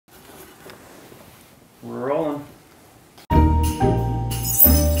We're rolling.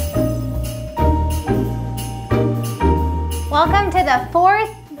 Welcome to the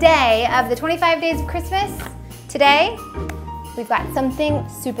 4th day of the 25 days of Christmas. Today, we've got something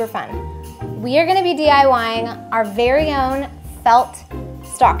super fun. We are gonna be DIYing our very own felt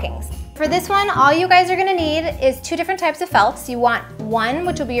stockings. For this one, all you guys are gonna need is 2 different types of felts. You want one,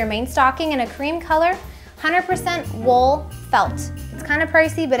 which will be your main stocking in a cream color, 100% wool felt. It's kind of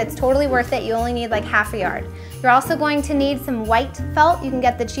pricey, but it's totally worth it. You only need like half a yard. You're also going to need some white felt. You can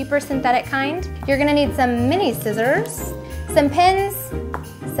get the cheaper synthetic kind. You're gonna need some mini scissors, some pins,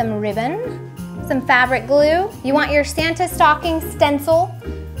 some ribbon, some fabric glue. You want your Santa stocking stencil,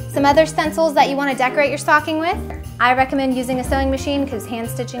 some other stencils that you want to decorate your stocking with. I recommend using a sewing machine because hand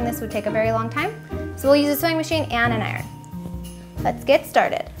stitching this would take a very long time. So we'll use a sewing machine and an iron. Let's get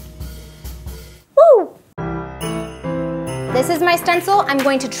started. Woo! This is my stencil. I'm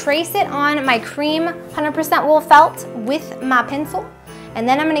going to trace it on my cream 100% wool felt with my pencil, and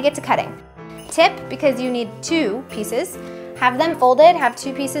then I'm going to get to cutting. Tip, because you need 2 pieces, have them folded, have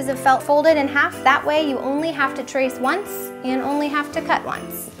 2 pieces of felt folded in half. That way you only have to trace once and only have to cut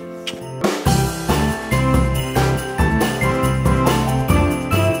once.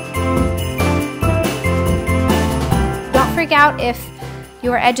 Don't freak out if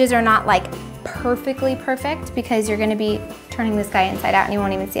your edges are not like perfectly perfect, because you're gonna be turning this guy inside out and you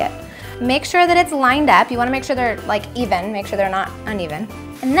won't even see it. Make sure that it's lined up. You wanna make sure they're like even, make sure they're not uneven.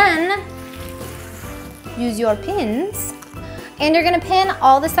 And then use your pins, and you're gonna pin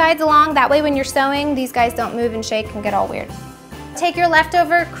all the sides along. That way when you're sewing, these guys don't move and shake and get all weird. Take your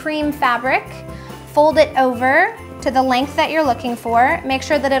leftover cream fabric, fold it over to the length that you're looking for. Make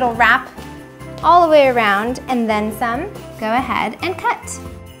sure that it'll wrap all the way around, and then some. Go ahead and cut.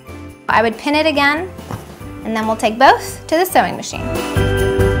 I would pin it again, and then we'll take both to the sewing machine.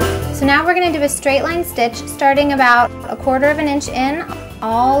 So now we're gonna do a straight line stitch starting about 1/4 inch in,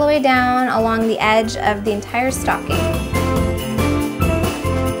 all the way down along the edge of the entire stocking.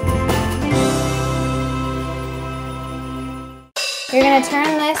 You're gonna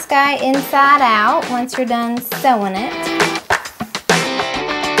turn this guy inside out once you're done sewing it.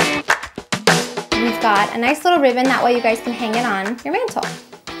 We've got a nice little ribbon, that way you guys can hang it on your mantle.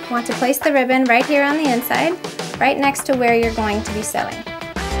 You want to place the ribbon right here on the inside, right next to where you're going to be sewing.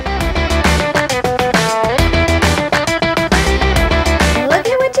 Look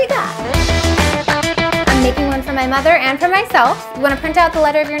at what you got. I'm making one for my mother and for myself. You want to print out the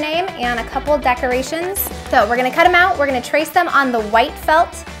letter of your name and a couple decorations. So we're going to cut them out, we're going to trace them on the white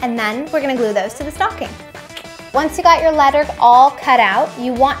felt, and then we're going to glue those to the stocking. Once you got your letter all cut out,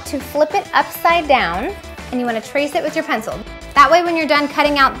 you want to flip it upside down, and you want to trace it with your pencil. That way when you're done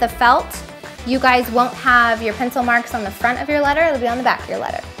cutting out the felt, you guys won't have your pencil marks on the front of your letter, it'll be on the back of your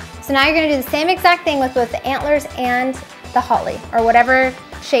letter. So now you're going to do the same exact thing with both the antlers and the holly, or whatever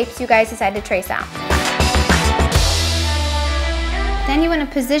shapes you guys decide to trace out. Then you want to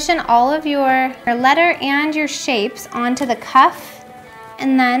position all of your letter and your shapes onto the cuff,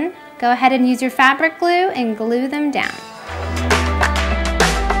 and then go ahead and use your fabric glue and glue them down.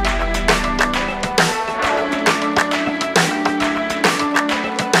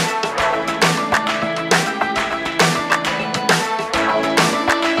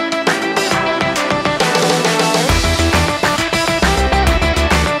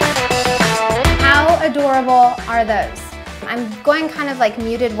 How adorable are those? I'm going kind of like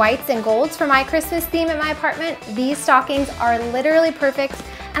muted whites and golds for my Christmas theme at my apartment. These stockings are literally perfect,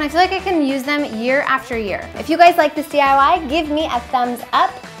 and I feel like I can use them year after year. If you guys like this DIY, give me a thumbs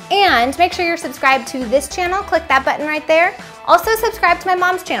up, and make sure you're subscribed to this channel. Click that button right there. Also subscribe to my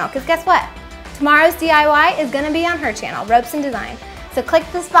mom's channel, because guess what? Tomorrow's DIY is gonna be on her channel, Robeson Design. So click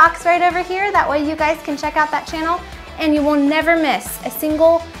this box right over here, that way you guys can check out that channel, and you will never miss a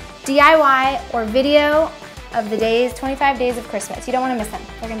single DIY or video of the 25 days of Christmas. You don't want to miss them.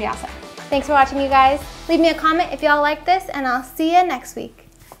 They're gonna be awesome. Thanks for watching, you guys. Leave me a comment if y'all like this, and I'll see you next week.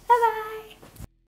 Bye-bye.